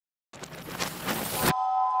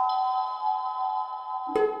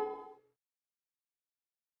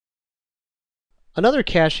Another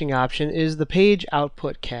caching option is the page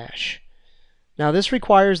output cache. Now this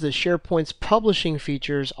requires that SharePoint's publishing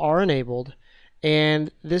features are enabled,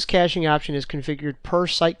 and this caching option is configured per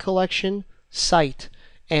site collection, site,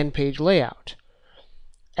 and page layout.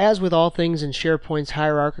 As with all things in SharePoint's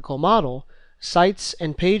hierarchical model, sites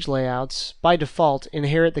and page layouts by default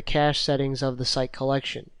inherit the cache settings of the site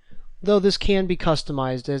collection, though this can be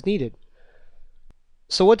customized as needed.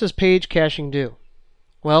 So what does page caching do?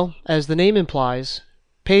 Well, as the name implies,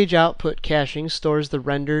 page output caching stores the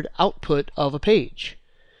rendered output of a page.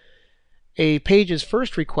 A page's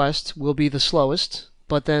first request will be the slowest,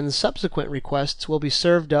 but then subsequent requests will be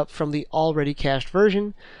served up from the already cached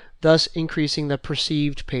version, thus increasing the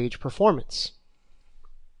perceived page performance.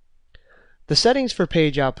 The settings for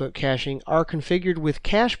page output caching are configured with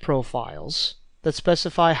cache profiles that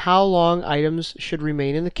specify how long items should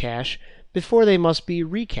remain in the cache before they must be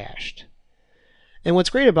recached. And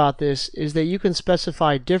what's great about this is that you can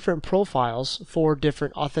specify different profiles for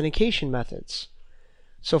different authentication methods.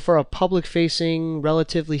 So for a public-facing,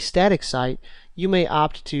 relatively static site, you may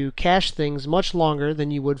opt to cache things much longer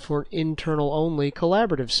than you would for an internal-only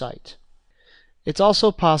collaborative site. It's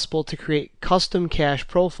also possible to create custom cache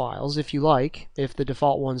profiles if you like, if the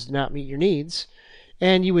default ones do not meet your needs,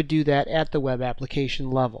 and you would do that at the web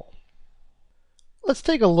application level. Let's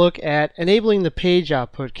take a look at enabling the page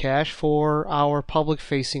output cache for our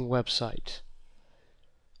public-facing website.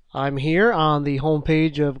 I'm here on the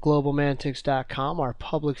homepage of globalmantics.com, our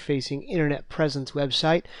public-facing internet presence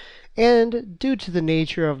website, and due to the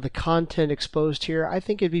nature of the content exposed here, I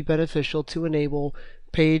think it'd be beneficial to enable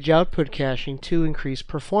page output caching to increase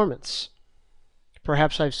performance.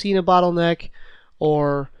 Perhaps I've seen a bottleneck,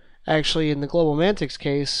 or actually in the globalmantics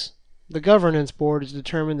case, the governance board has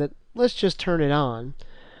determined that let's just turn it on.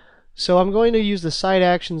 So I'm going to use the Site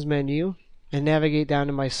Actions menu and navigate down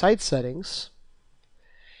to my site settings.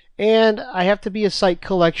 And I have to be a site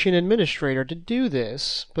collection administrator to do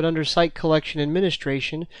this, but under site collection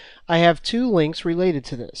administration I have two links related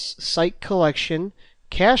to this: site collection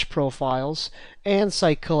cache profiles and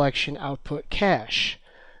site collection output cache.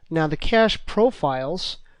 Now the cache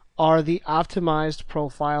profiles are the optimized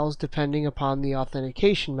profiles depending upon the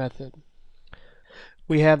authentication method.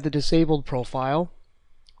 We have the disabled profile,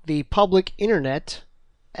 the public internet,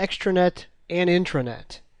 extranet, and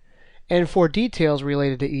intranet. And for details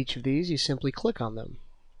related to each of these, you simply click on them.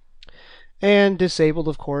 And disabled,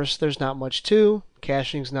 of course, there's not much to.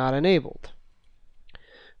 Caching's not enabled.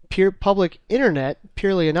 Pure public internet,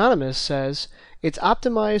 purely anonymous, says it's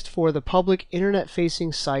optimized for the public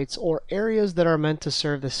internet-facing sites or areas that are meant to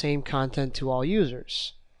serve the same content to all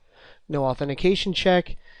users. No authentication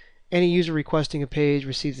check. Any user requesting a page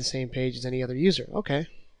receives the same page as any other user. Okay,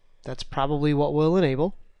 that's probably what we'll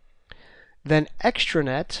enable. Then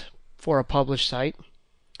extranet, for a published site,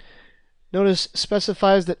 notice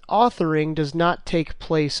specifies that authoring does not take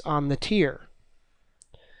place on the tier.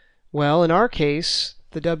 Well, in our case,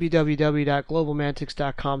 the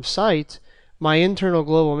www.globalmantics.com site, my internal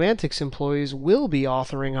globalmantics employees will be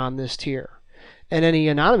authoring on this tier, and any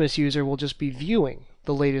anonymous user will just be viewing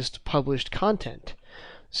the latest published content.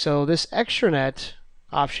 So this extranet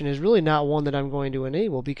option is really not one that I'm going to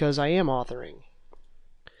enable because I am authoring.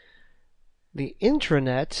 The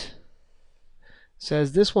intranet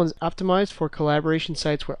says this one's optimized for collaboration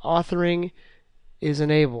sites where authoring is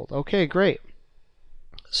enabled. Okay, great.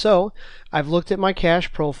 So I've looked at my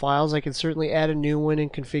cache profiles. I can certainly add a new one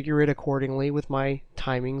and configure it accordingly with my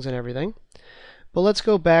timings and everything. But let's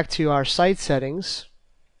go back to our site settings,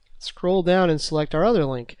 scroll down and select our other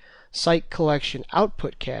link, Site Collection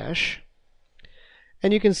Output Cache.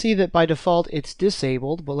 And you can see that by default it's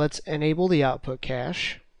disabled, but let's enable the output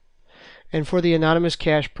cache. And for the anonymous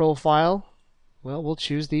cache profile, well, we'll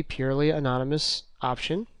choose the purely anonymous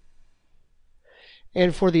option.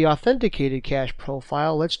 And for the authenticated cache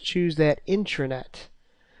profile, let's choose that intranet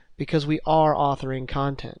because we are authoring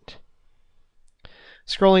content.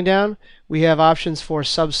 Scrolling down, we have options for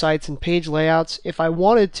subsites and page layouts. If I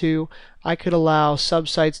wanted to, I could allow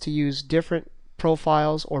subsites to use different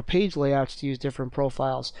profiles or page layouts to use different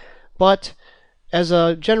profiles. But as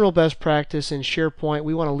a general best practice in SharePoint,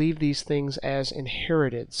 we want to leave these things as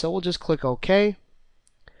inherited. So we'll just click OK.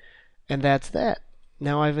 And that's that.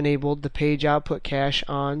 Now I've enabled the page output cache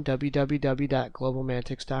on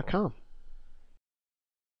www.globalmantics.com.